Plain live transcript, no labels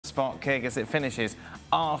spot kick as it finishes.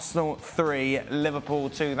 Arsenal 3, Liverpool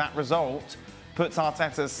 2. That result puts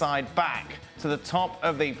Arteta's side back to the top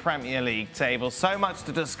of the Premier League table. So much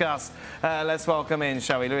to discuss. Let's welcome in,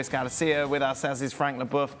 shall we, Luis Garcia with us, as is Frank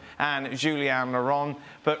Leboeuf and Julien Laurent.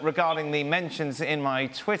 But regarding the mentions in my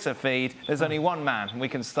Twitter feed, there's only one man we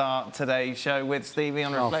can start today's show with, Stevie,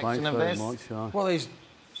 on reflection of this. Well, he's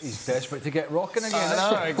desperate to get rocking again.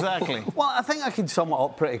 I know, exactly. Well, I think I can sum it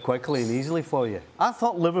up pretty quickly and easily for you. I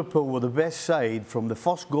thought Liverpool were the best side from the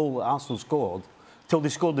first goal that Arsenal scored till they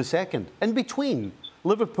scored the second. In between,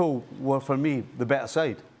 Liverpool were, for me, the better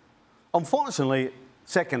side. Unfortunately,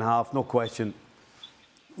 second half, no question,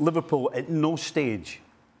 Liverpool at no stage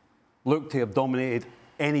looked to have dominated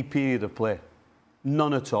any period of play.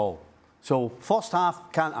 None at all. So, first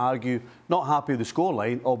half, can't argue. Not happy with the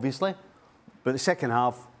scoreline, obviously. But the second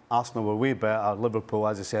half, Arsenal were way better. Liverpool,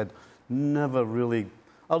 as I said, never really,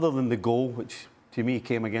 other than the goal, which to me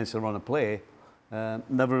came against the run of play,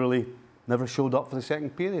 never showed up for the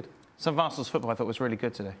second period. Some of Arsenal's football I thought was really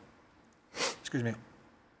good today. Excuse me.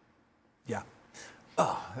 Yeah.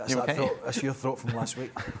 Oh, that's your throat from last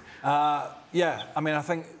week. Yeah, I mean, I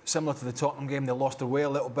think similar to the Tottenham game, they lost their way a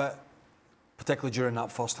little bit, particularly during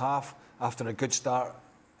that first half, after a good start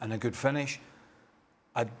and a good finish.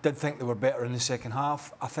 I did think they were better in the second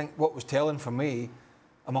half. I think what was telling for me,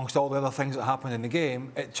 amongst all the other things that happened in the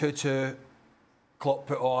game, at 2-2, Klopp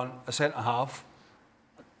put on a centre-half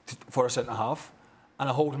for a centre-half and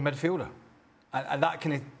a holding midfielder. And that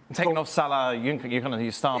kind of... Taking off Salah,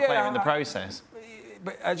 you star player in the process.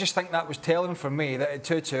 But I just think that was telling for me that at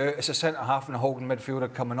 2-2, it's a centre-half and a holding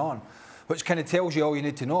midfielder coming on, which kind of tells you all you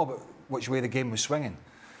need to know about which way the game was swinging.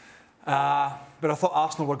 But I thought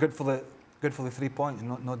Arsenal were good for the 3 points,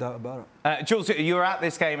 no doubt about it. Jules, you were at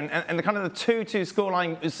this game, and the kind of the 2-2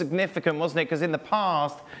 scoreline was significant, wasn't it? Because in the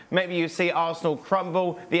past, maybe you see Arsenal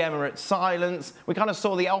crumble, the Emirates silence. We kind of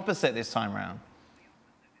saw the opposite this time round.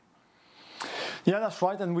 Yeah, that's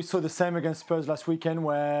right. And we saw the same against Spurs last weekend,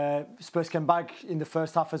 where Spurs came back in the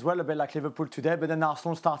first half as well, a bit like Liverpool today. But then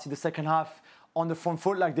Arsenal started the second half on the front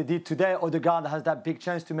foot like they did today. Odegaard has that big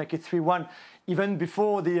chance to make it 3-1, even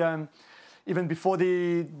before the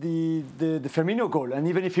Firmino goal. And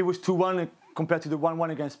even if it was 2-1 compared to the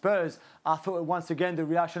 1-1 against Spurs, I thought once again the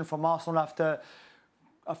reaction from Arsenal after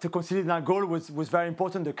conceding that goal was very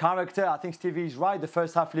important. The character, I think Stevie is right. The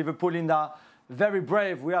first half, Liverpool in that very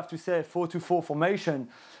brave, we have to say, 4-2-4 formation,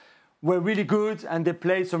 were really good, and they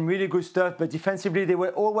played some really good stuff. But defensively, they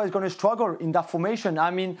were always going to struggle in that formation.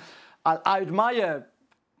 I mean, I admire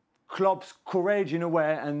Klopp's courage in a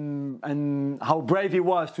way, and how brave he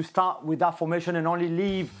was to start with that formation and only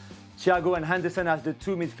leave Thiago and Henderson as the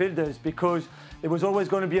two midfielders, because there was always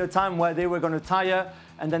going to be a time where they were going to tire,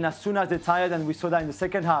 and then as soon as they tired, and we saw that in the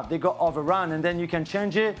second half, they got overrun, and then you can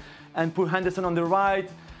change it and put Henderson on the right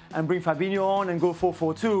and bring Fabinho on and go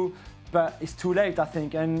 4-4-2, but it's too late, I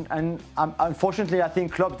think. And unfortunately, I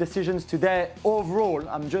think Klopp's decisions today overall,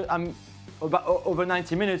 about over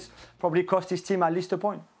 90 minutes, probably cost his team at least a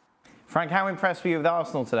point. Frank, how impressed were you with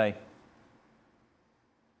Arsenal today?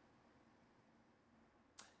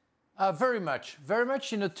 Very much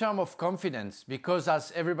in a term of confidence, because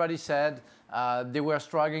as everybody said, they were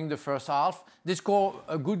struggling the first half. They scored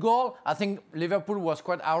a good goal. I think Liverpool was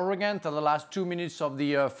quite arrogant at the last 2 minutes of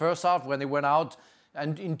the first half when they went out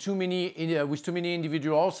and with too many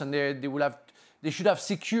individuals, and they should have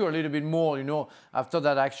secured a little bit more, you know, after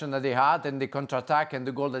that action that they had and the counter-attack and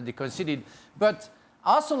the goal that they conceded. But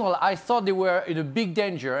Arsenal, I thought they were in a big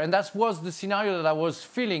danger, and that was the scenario that I was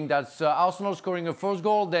feeling, that Arsenal scoring a first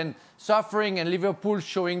goal, then suffering, and Liverpool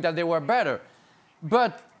showing that they were better.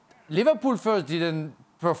 But Liverpool first didn't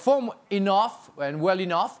perform enough and well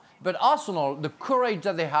enough, but Arsenal, the courage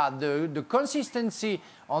that they had, the consistency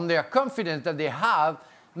on their confidence that they have,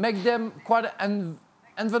 make them quite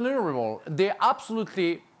invulnerable. They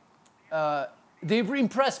absolutely, they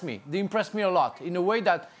impressed me. They impressed me a lot in a way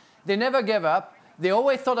that they never gave up. They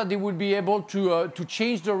always thought that they would be able to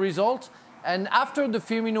change the result. And after the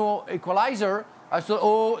Firmino equalizer, I thought,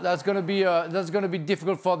 oh, that's going to be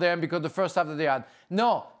difficult for them because the first half that they had.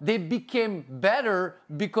 No, they became better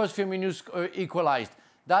because Firmino equalized.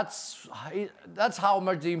 That's how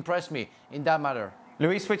much they impressed me in that matter.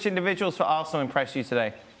 Luis, which individuals for Arsenal impressed you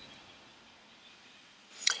today?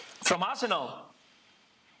 From Arsenal?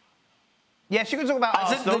 Yes, you can talk about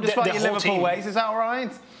Arsenal, despite your Liverpool ways. Is that all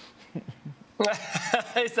right?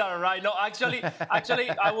 It's all right. No, actually,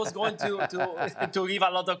 I was going to give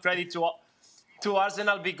a lot of credit to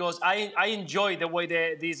Arsenal, because I enjoy the way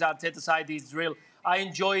this Arteta side is drilled I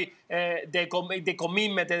enjoy the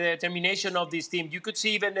commitment, the determination of this team. You could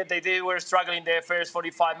see even that they were struggling the first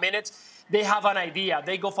 45 minutes. They have an idea.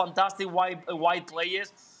 They got fantastic wide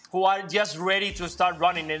players who are just ready to start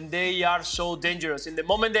running, and they are so dangerous. In the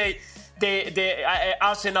moment the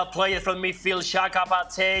Arsenal players from midfield, Xhaka,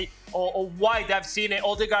 Partey, or White, I've seen it.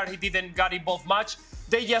 Odegaard, he didn't get involved much.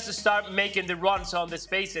 They just start making the runs on the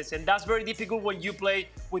spaces, and that's very difficult when you play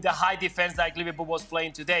with a high defense like Liverpool was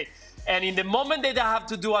playing today. And in the moment they have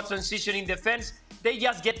to do a transition in defense, they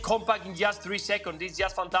just get compact in just 3 seconds. It's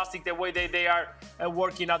just fantastic the way they are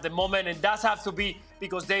working at the moment, and that has to be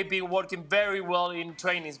because they've been working very well in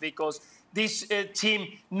trainings, because this team,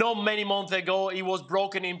 not many months ago, it was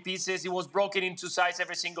broken in pieces. It was broken into size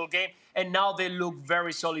every single game. And now they look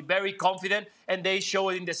very solid, very confident. And they show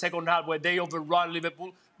it in the second half where they overrun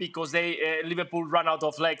Liverpool because Liverpool ran out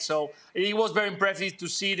of legs. So it was very impressive to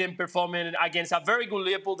see them performing against a very good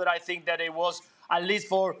Liverpool that I think that it was at least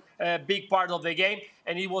for a big part of the game.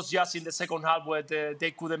 And it was just in the second half where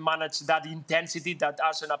they couldn't manage that intensity that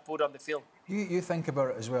Arsenal put on the field. You think about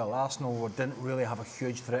it as well. Arsenal didn't really have a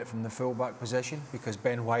huge threat from the full-back position because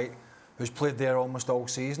Ben White, who's played there almost all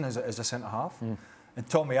season, is a centre-half. And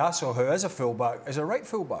Tomiyasu, who is a full-back, is a right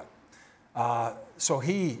full-back. So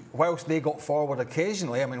whilst they got forward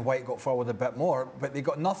occasionally, I mean, White got forward a bit more, but they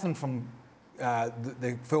got nothing from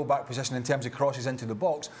the full-back position in terms of crosses into the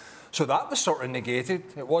box. So that was sort of negated.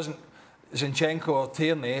 It wasn't Zinchenko or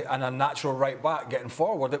Tierney and a natural right-back getting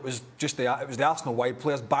forward. It was just the Arsenal wide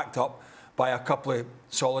players backed up by a couple of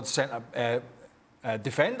solid centre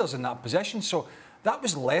defenders in that position. So that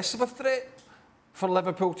was less of a threat for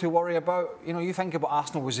Liverpool to worry about. You know, you think about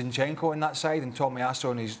Arsenal with Zinchenko in that side and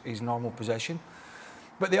Tomiyasu in his normal position.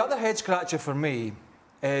 But the other head scratcher for me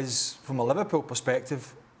is, from a Liverpool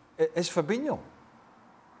perspective, is Fabinho.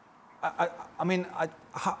 I mean,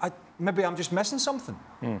 maybe I'm just missing something.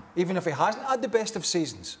 Even if he hasn't had the best of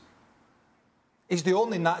seasons, he's the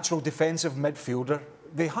only natural defensive midfielder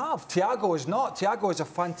they have. Thiago is not. Thiago is a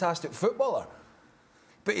fantastic footballer,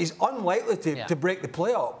 but he's unlikely to break the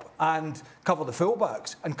play up and cover the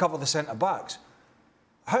fullbacks and cover the centre-backs.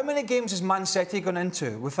 How many games has Man City gone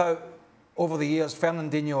into without, over the years,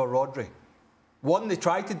 Fernandinho or Rodri? One, they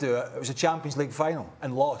tried to do it. It was a Champions League final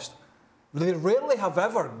and lost. They rarely have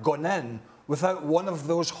ever gone in without one of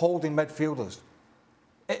those holding midfielders.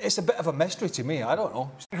 It's a bit of a mystery to me. I don't know.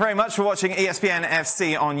 Thank you very much for watching ESPN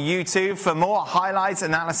FC on YouTube. For more highlights,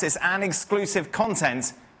 analysis and exclusive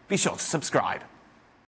content, be sure to subscribe.